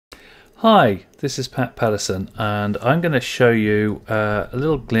Hi, this is Pat Patterson, and I'm going to show you a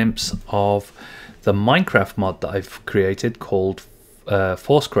little glimpse of the Minecraft mod that I've created called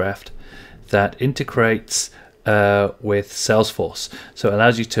Forcecraft that integrates with Salesforce. So it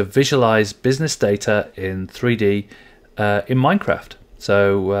allows you to visualize business data in 3D in Minecraft.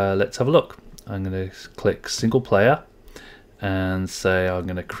 So let's have a look. I'm going to click single player and say I'm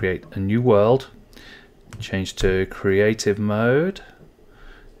going to create a new world, change to creative mode,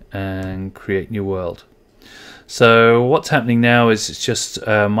 and create new world. So what's happening now is it's just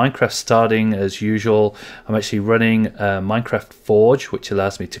Minecraft starting as usual. I'm actually running Minecraft Forge, which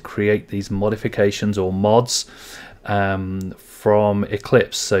allows me to create these modifications or mods from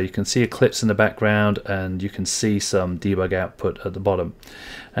Eclipse. So you can see Eclipse in the background and you can see some debug output at the bottom.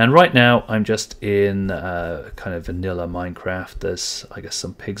 And right now I'm just in kind of vanilla Minecraft. There's, I guess,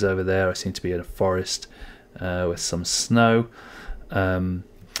 some pigs over there. I seem to be in a forest with some snow.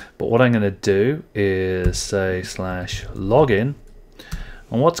 But what I'm going to do is say /login,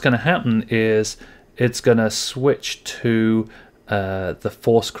 and what's going to happen is it's going to switch to the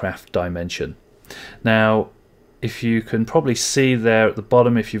Forcecraft dimension. Now, if you can probably see there at the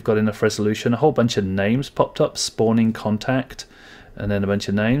bottom, if you've got enough resolution, a whole bunch of names popped up, spawning contact, and then a bunch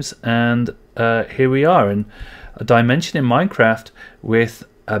of names, and here we are in a dimension in Minecraft with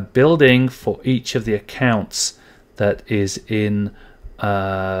a building for each of the accounts that is in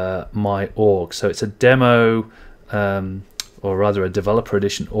my org. So it's a demo, or rather a developer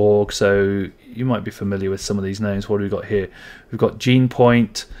edition org, so you might be familiar with some of these names. What do we got here? We've got Gene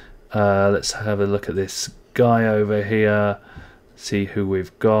Point. Let's have a look at this guy over here, see who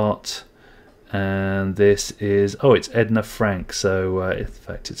we've got. And this is, oh, it's Edna Frank, so in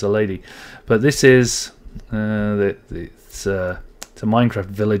fact it's a lady, but this is it's a Minecraft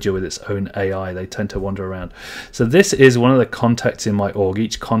villager with its own AI. They tend to wander around. So this is one of the contacts in my org.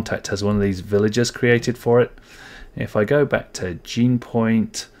 Each contact has one of these villagers created for it. If I go back to Gene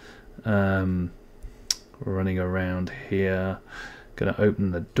Point, running around here, going to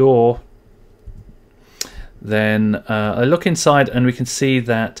open the door, then I look inside and we can see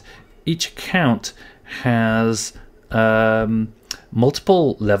that each account has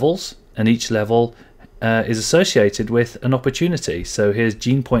multiple levels, and each level is associated with an opportunity. So here's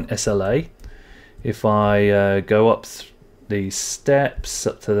Gene Point SLA. If I go up these steps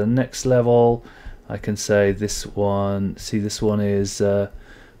up to the next level, I can say this one, see this one is, what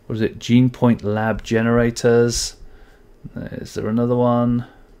is it, Gene Point Lab Generators. Is there another one?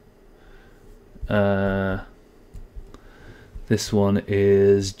 This one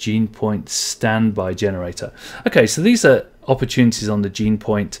is Gene Point Standby Generator. Okay, so these are opportunities on the Gene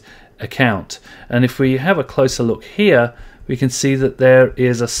Point account, and if we have a closer look here, we can see that there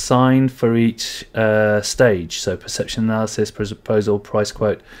is a sign for each stage. So perception analysis, proposal, price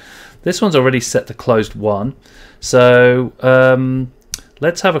quote. This one's already set to closed won. So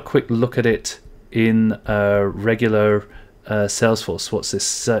let's have a quick look at it in regular Salesforce. What's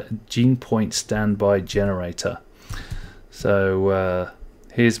this? Gene Point Standby Generator. So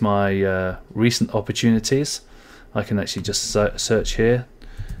here's my recent opportunities. I can actually just search here.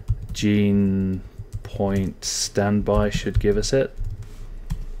 Gene Point Standby should give us it.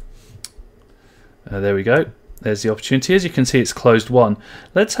 There we go. There's the opportunity. As you can see, it's closed won.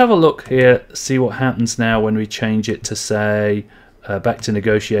 Let's have a look here, see what happens now when we change it to say back to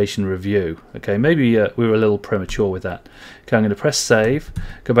negotiation review. Okay, maybe we were a little premature with that. Okay, I'm going to press save,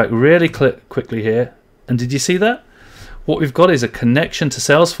 go back really quickly here, and did you see that? What we've got is a connection to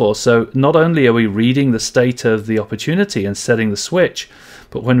Salesforce. So not only are we reading the state of the opportunity and setting the switch,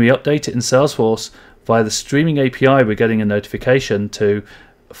 but when we update it in Salesforce via the streaming API, we're getting a notification to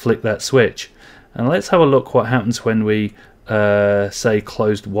flick that switch. And let's have a look what happens when we say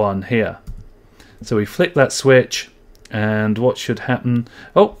closed won here. So we flick that switch, and what should happen?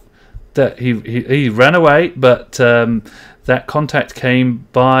 Oh, that he ran away, but that contact came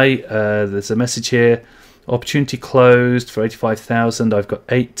by. There's a message here. Opportunity closed for 85,000. I've got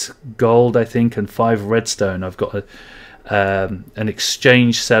 8 gold, I think, and 5 redstone. I've got an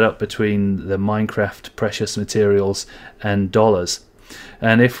exchange set up between the Minecraft precious materials and dollars.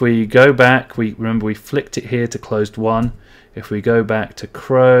 And if we go back, remember we flicked it here to closed won. If we go back to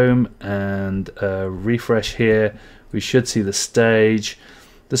Chrome and refresh here, we should see the stage.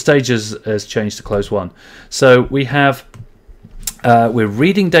 The stage has changed to closed won. So we have we're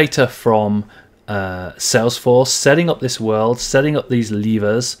reading data from Salesforce, setting up this world, setting up these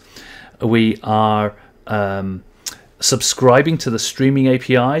levers. We are subscribing to the streaming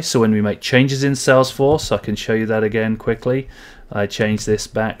API, so when we make changes in Salesforce, I can show you that again quickly. I change this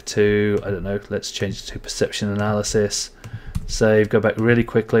back to, I don't know, let's change it to perception analysis, save, go back really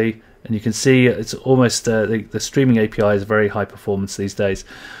quickly, and you can see it's almost the streaming API is very high performance these days,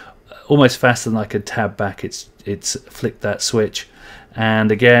 almost faster than I could tab back. It's flicked that switch,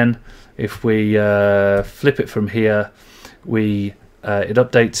 and again, if we flip it from here, it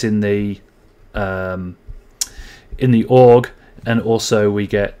updates in the org, and also we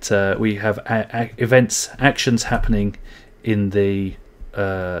have actions happening in the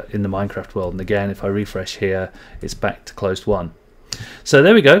Minecraft world. And again, if I refresh here, it's back to closed one. So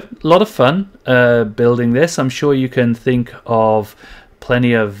there we go. A lot of fun building this. I'm sure you can think of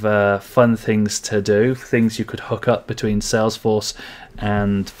plenty of fun things to do, things you could hook up between Salesforce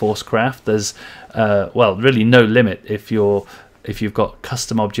and Forcecraft. There's well, really no limit if you've got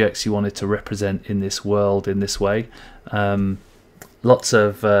custom objects you wanted to represent in this world in this way. Lots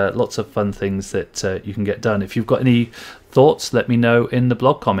of fun things that you can get done. If you've got any thoughts, let me know in the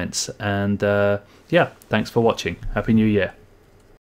blog comments. And yeah, thanks for watching. Happy New Year.